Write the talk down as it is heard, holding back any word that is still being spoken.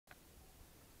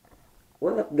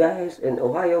What up, guys, and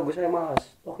Ohio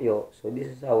gozaimasu, Tokyo. So this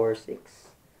is our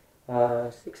sixth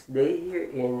day here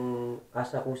in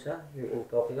Asakusa, here in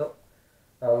Tokyo.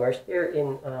 We're still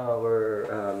in our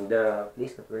the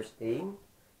place that we're staying.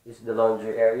 This is the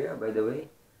laundry area, by the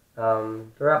way. To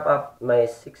wrap up my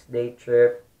 6 day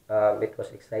trip, it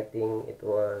was exciting. It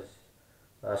was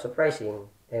surprising,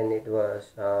 and it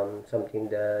was something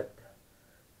that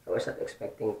I was not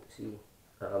expecting to see.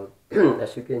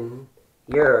 As you can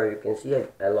hear or you can see,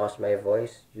 I lost my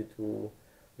voice due to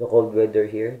the cold weather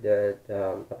here that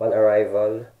upon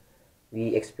arrival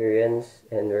we experienced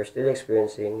and we're still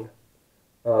experiencing.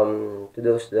 To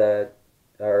those that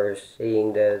are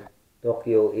saying that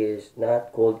Tokyo is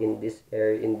not cold in this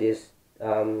area in this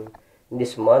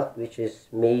month, which is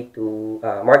May to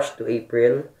March to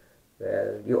April,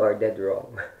 well, you are dead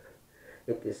wrong.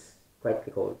 It is quite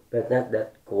cold, but not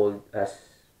that cold as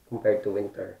compared to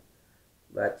winter.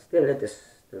 But still, it is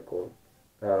still cold.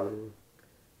 Um,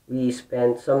 we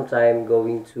spent some time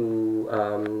going to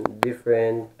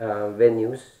different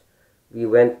venues. We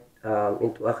went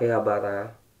into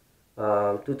Akihabara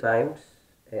 2 times,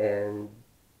 and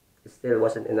it still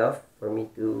wasn't enough for me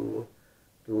to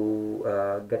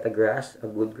get a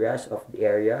good grasp of the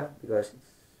area because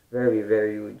it's very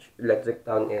huge. Electric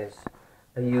Town is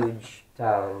a huge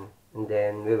town, and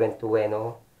then we went to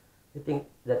Ueno. I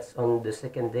think that's on the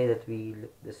second day that we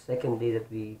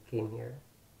came here.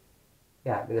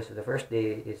 Yeah, because the first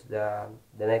day is the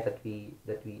night that we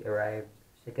arrived.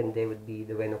 Second day would be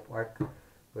the Ueno Park,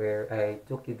 where I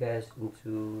took you guys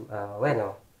into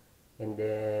Ueno, and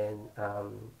then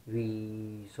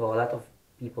we saw a lot of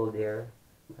people there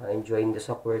enjoying the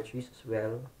sakura trees as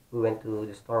well. We went to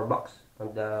the Starbucks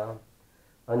on the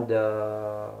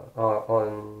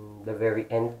very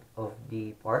end of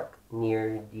the park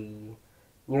near the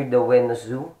Ueno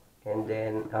Zoo, and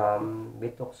then we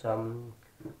took some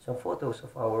photos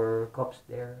of our cups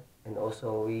there, and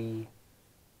also we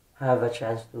have a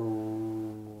chance to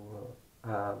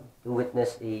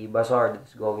witness a bazaar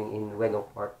that's going in Ueno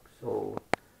Park. So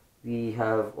we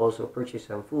have also purchased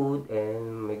some food,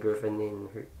 and my girlfriend and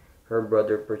her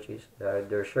brother purchased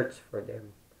their shirts for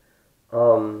them.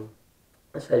 Um,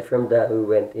 Aside from that, we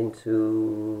went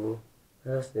into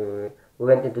what else did we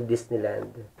went into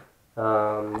Disneyland.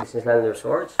 Disneyland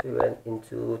resorts. We went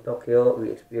into Tokyo. We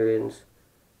experienced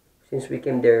since we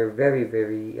came there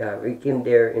we came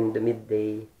there in the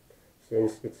midday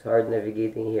since it's hard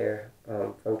navigating here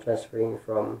from transferring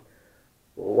from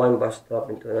one bus stop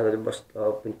into another bus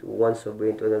stop into one subway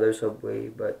into another subway,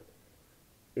 but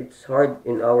it's hard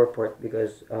in our part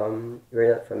because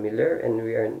we're not familiar and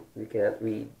we cannot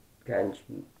read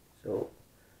kanji, so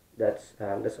that's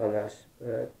on us.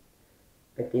 But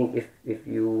I think if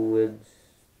you would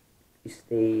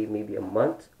stay maybe a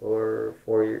month or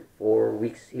 4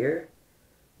 weeks here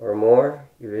or more,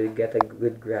 you will get a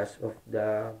good grasp of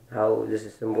the how the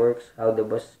system works, how the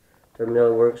bus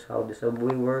terminal works, how the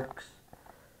subway works,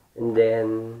 and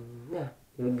then yeah,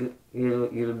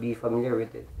 you'll be familiar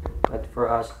with it. But for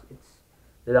us, it's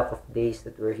the lack of days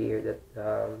that we're here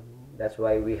that's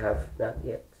why we have not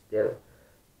yet still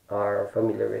are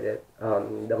familiar with it.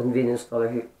 The convenience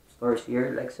stores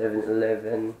here like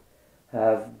 7-Eleven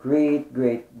have great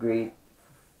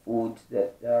foods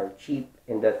that are cheap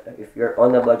and that if you're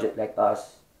on a budget like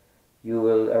us, you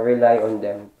will rely on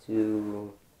them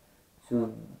to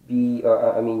be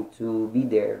or I mean to be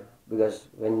there because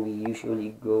when we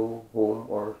usually go home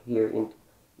or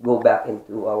go back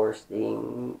into our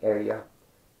staying area,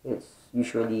 it's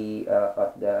usually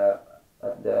at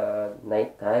the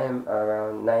night time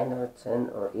around 9 or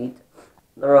 10 or 8.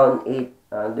 Around 8,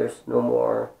 there's no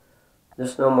more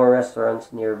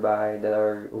restaurants nearby that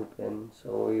are open,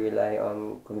 so we rely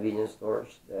on convenience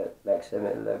stores that like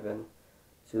 7-Eleven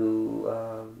to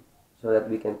so that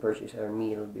we can purchase our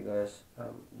meal because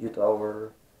due to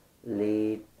our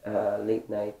late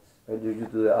nights or due to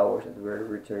the hours that we're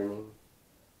returning,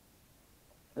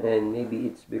 and maybe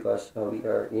it's because we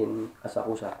are in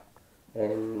Asakusa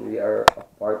and we are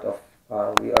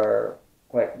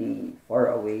quietly far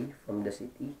away from the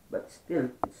city, but still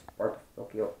it's part of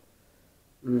Tokyo.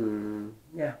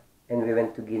 Yeah, and we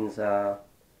went to Ginza,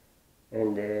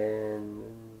 and then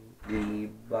we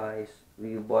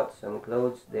bought some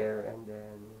clothes there, and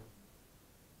then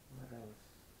what else?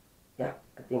 Yeah,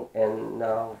 I think. And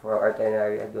now for our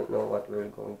itinerary, I don't know what we're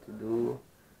going to do,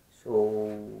 so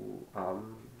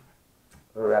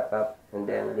we'll wrap up, and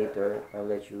then later I'll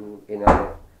let you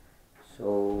know.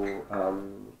 So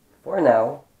for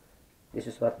now, this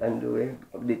is what I'm doing,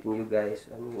 updating you guys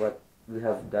on what we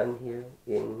have done here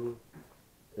in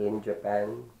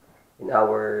Japan in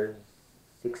our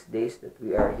 6 days that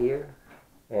we are here.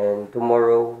 And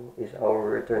tomorrow is our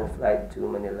return flight to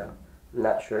Manila. I'm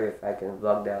not sure if I can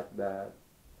vlog that, but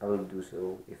I will do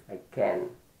so if I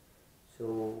can.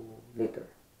 So, later.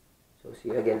 So, see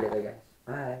you again later, guys.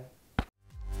 Bye!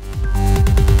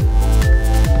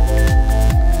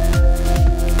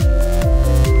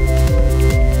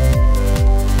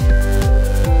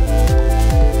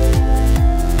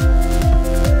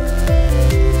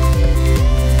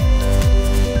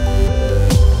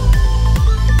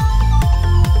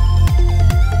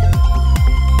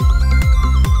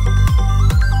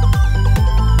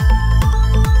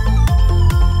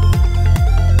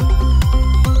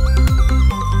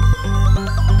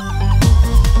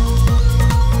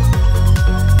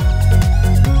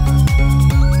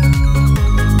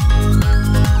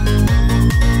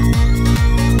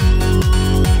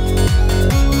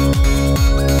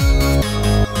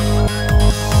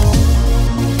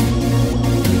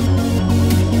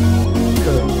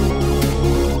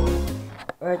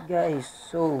 Alright guys,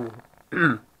 so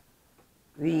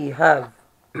we have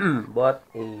bought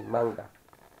a manga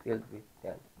filled with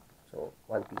yan. So,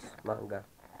 One Piece manga.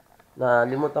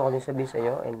 Nalimutan ko din sabihin sa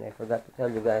inyo, and I forgot to tell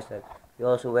you guys that we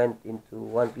also went into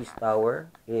One Piece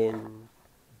Tower in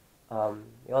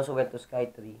we also went to Sky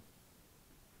Tree,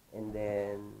 and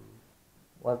then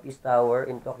One Piece Tower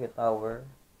in Tokyo Tower,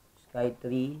 Sky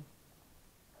Tree,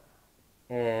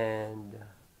 and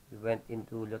we went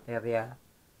into Loteria,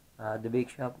 the bake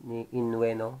shop in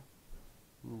Ueno.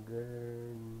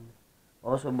 Then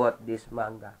also bought this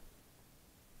manga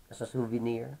as a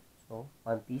souvenir. So,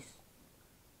 One Piece.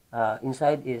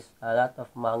 Inside is a lot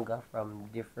of manga from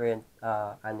different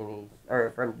animes, or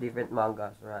from different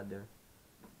mangas rather.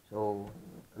 So,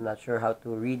 I'm not sure how to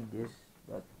read this,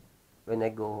 but when we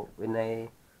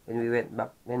went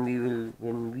back, when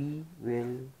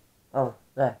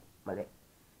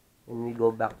we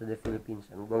go back to the Philippines,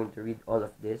 I'm going to read all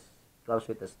of this. It comes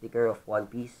with a sticker of One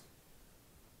Piece.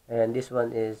 And this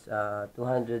one is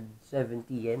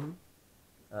 270 yen.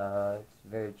 It's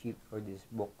very cheap for this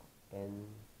book, and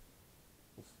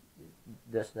it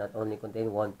does not only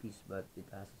contain One Piece, but it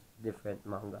has different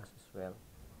mangas as well.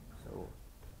 So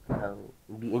I'll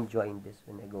be enjoying this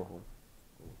when I go home.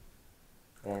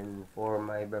 And for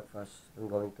my breakfast, I'm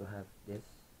going to have this.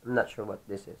 I'm not sure what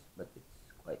this is, but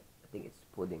I think it's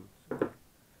pudding. So,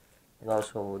 and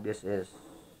also this is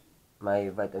my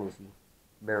vitamin C,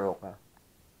 Beroka.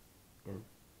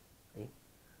 Okay.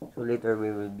 So later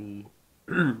we will be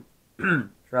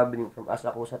traveling from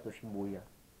Asakusa to Shibuya,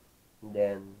 and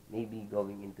then maybe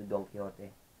going into Don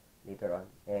Quixote later on,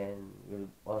 and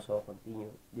we'll also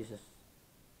continue. This is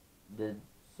the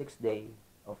 6th day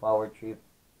of our trip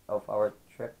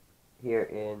here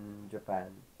in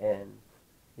Japan, and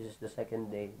this is the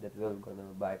 2nd day that we're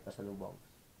gonna buy pasalubongs.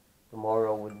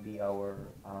 Tomorrow would be our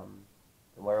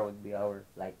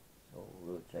flight, so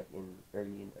we'll check in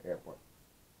early in the airport.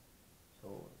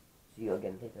 So see you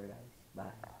again later, guys.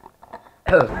 Bye.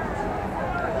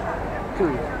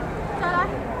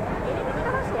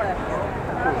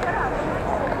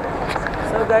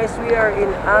 So guys, we are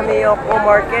in Ameyoko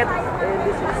market, and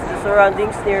this is the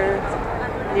surroundings near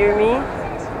me.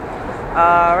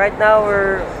 Right now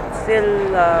we're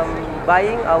still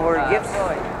buying our gifts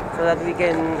so that we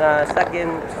can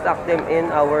stock them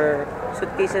in our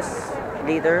suitcases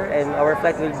later, and our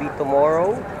flight will be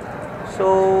tomorrow.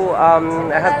 So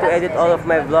I have to edit all of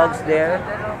my vlogs there,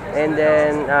 and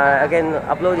then again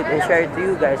upload it and share it to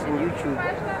you guys in YouTube.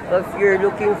 So if you're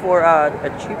looking for a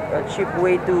cheap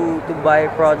way to buy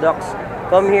products,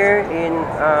 come here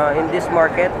in this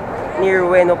market near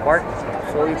Ueno Park.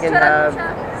 So you can have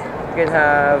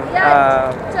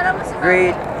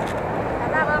great,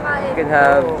 you can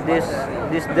have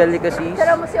these delicacies.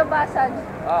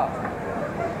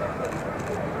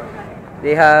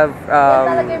 They have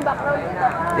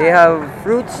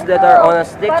fruits that are on a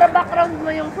stick. Para background mo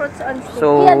yung fruits on stick.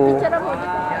 So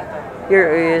here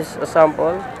is a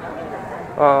sample.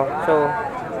 So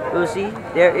you'll see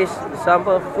there is a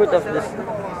sample of fruit on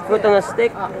a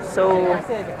stick. So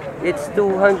it's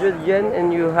 200 yen,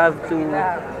 and you have to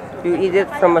eat it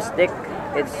from a stick.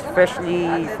 It's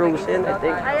freshly frozen, I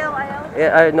think.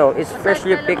 Yeah, no, it's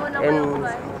freshly picked and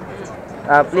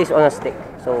placed on a stick.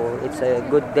 So it's a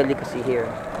good delicacy here,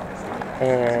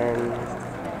 and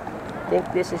I think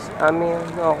this is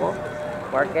Ameyoko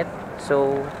market.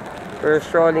 So we're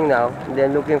strolling now, and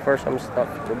then looking for some stuff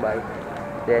to buy.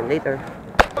 Then later.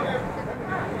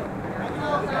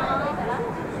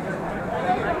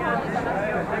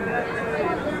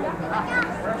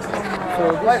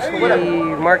 So this is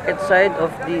the market side of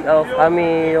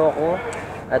Ameyoko.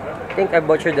 I think I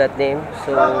butchered that name.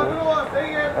 So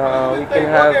we can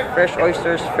have fresh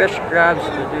oysters, fresh crabs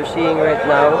that you're seeing right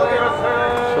now.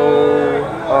 So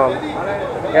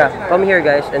yeah, come here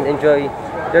guys and enjoy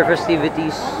their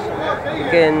festivities. You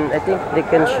can, I think they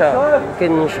can shop. You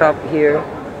can shop here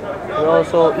and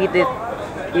also eat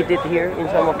it here in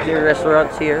some of their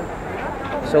restaurants here.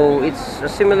 So it's a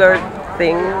similar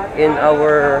thing in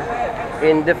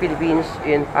the Philippines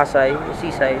in Pasay,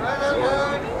 seaside.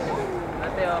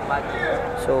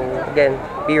 So again,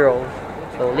 B-roll.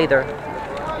 So later.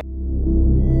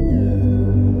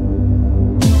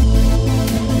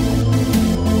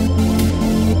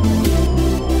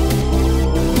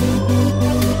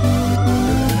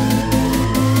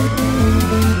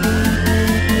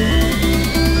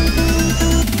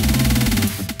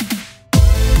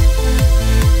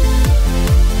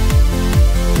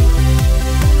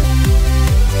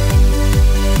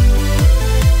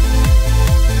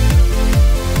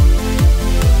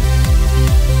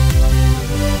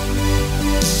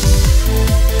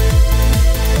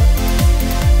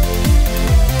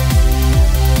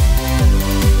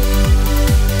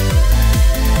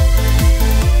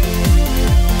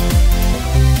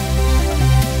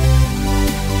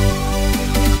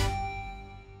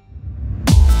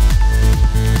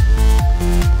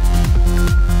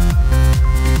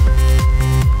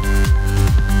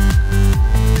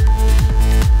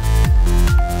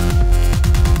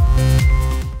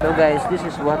 So guys, this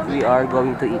is what we are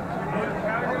going to eat.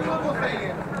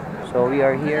 So we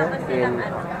are here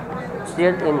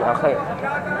still in okay.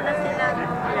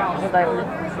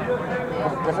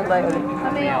 Nasaan tayo ulit?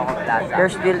 Ameyoko Plaza.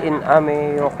 We're still in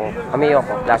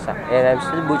Ameyoko Plaza, and I'm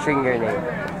still butchering your name.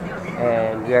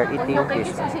 And we are eating Okay,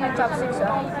 this. kasi yung chopsticks. So,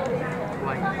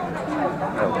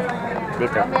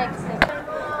 later.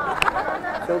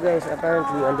 So guys,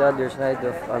 apparently on the other side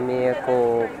of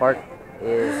Ameyoko Park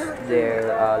is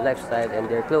their lifestyle and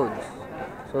their clothes.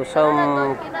 So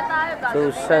some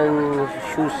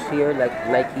shoes here like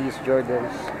Nikes, Jordans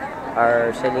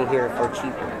are selling here for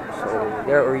cheap. So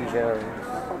they're originals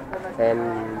and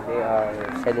they are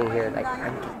selling here like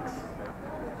pancakes.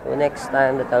 So next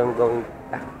time that I'm going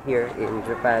back here in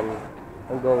Japan,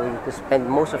 I'm going to spend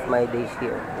most of my days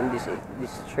here in this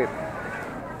trip.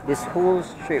 This whole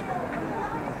strip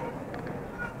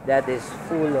that is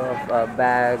full of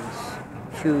bags,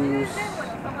 shoes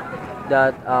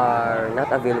that are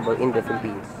not available in the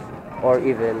Philippines or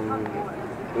even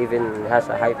has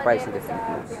a high price in the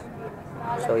Philippines.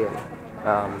 So yeah,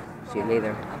 see you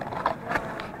later.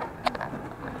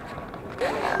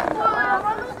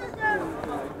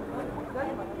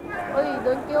 Uy,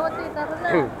 Don Quixote, tara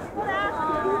na.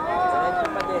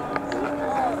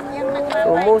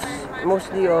 So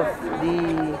mostly of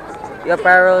the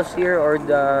apparels here or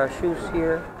the shoes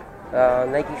here,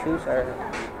 Nike shoes are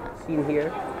seen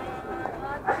here.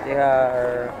 They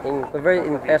are converted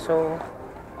in peso.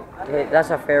 That's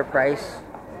a fair price,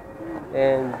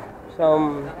 and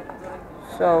some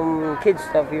kids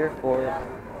stuff here for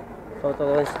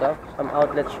Totoo and stuff. Some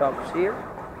outlet shops here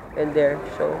and there.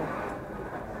 So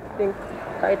I think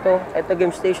ito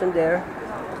game station there.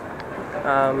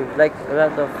 Like a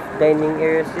lot of dining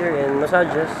areas here and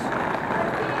massages.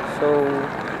 So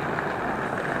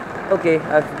okay,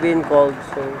 I've been called.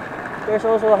 So there's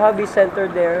also a hobby center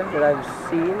there that I've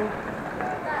seen.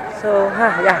 So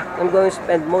yeah, I'm going to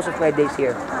spend most of my days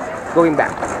here, going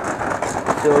back.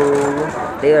 So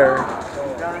there.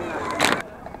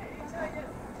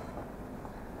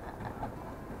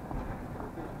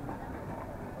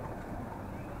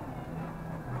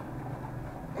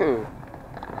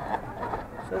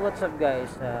 So what's up guys,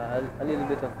 a little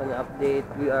bit of an update.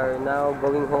 We are now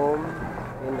going home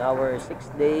in our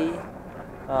 6th day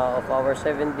of our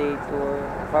 7-day tour,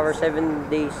 of our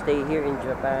 7-day stay here in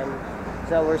Japan.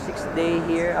 It's our 6th day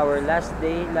here, our last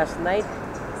day, last night,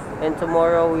 and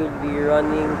tomorrow we'll be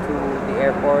running to the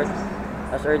airport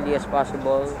as early as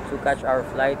possible to catch our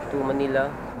flight to Manila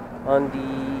on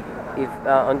the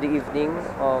evening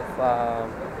of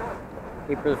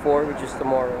April 4, which is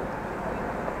tomorrow.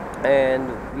 And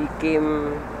we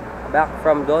came back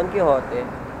from Don Quixote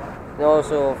and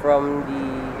also from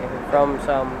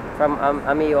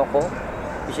Ameyoko,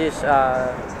 which is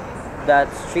that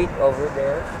street over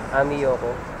there,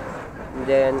 Ameyoko. And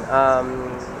then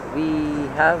we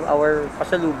have our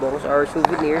pasalubongs, our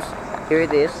souvenirs. Here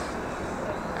it is,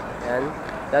 and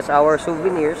that's our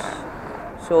souvenirs.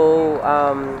 So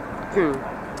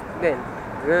again,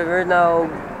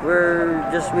 we're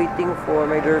just waiting for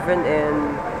my girlfriend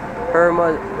and her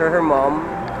mom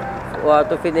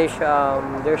to finish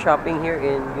their shopping here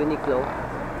in Uniqlo.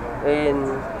 and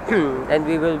and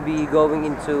we will be going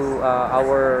into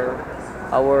our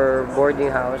boarding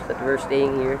house that we're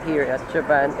staying here at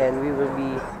Japan, and we will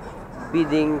be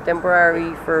bidding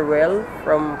temporary farewell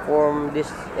from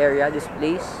this area, this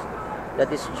place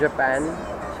that is Japan.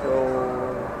 So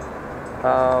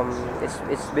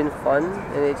it's been fun,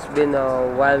 and it's been a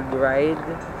wild ride.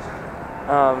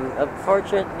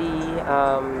 Unfortunately,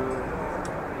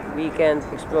 we can't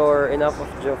explore enough of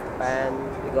Japan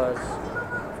because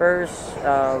first,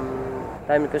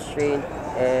 time constraint,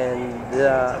 and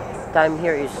the time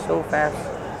here is so fast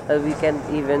that we can't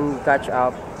even catch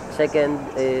up. Second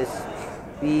is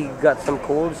we got some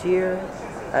colds here.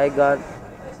 I got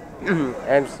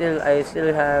I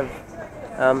still have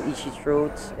itchy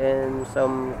throats and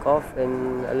some cough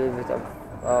and a little bit of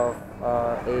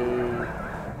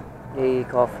a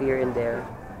cough here and there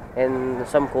and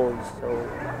some colds. So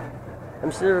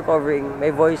I'm still recovering.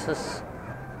 My voice has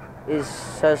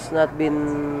not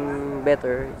been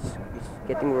better. It's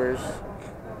getting worse.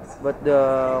 But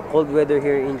the cold weather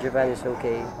here in Japan is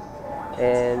okay,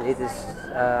 and it is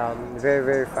very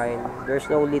very fine. There's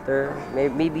no litter.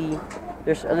 Maybe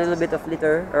there's a little bit of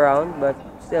litter around, but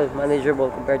still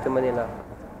manageable compared to Manila.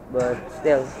 But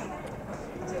still,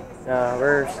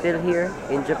 we're still here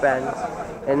in Japan,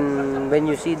 and when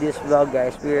you see this vlog,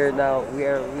 guys, we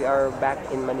are back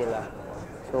in Manila.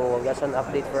 So that's an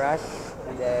update for us,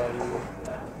 and then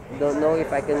don't know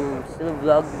if I can still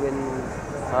vlog when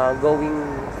going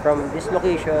from this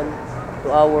location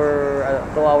to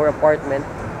our apartment,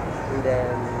 and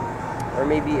then or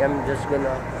maybe I'm just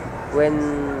gonna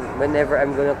whenever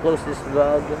I'm gonna close this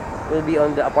vlog, will be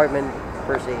on the apartment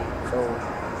per se. So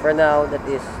for now,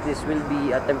 this will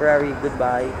be a temporary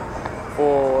goodbye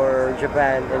for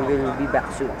Japan, and we'll be back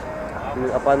soon.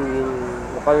 Upon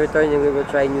returning, we will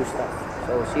try new stuff.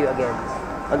 So see you again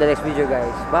on the next video,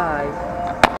 guys. Bye.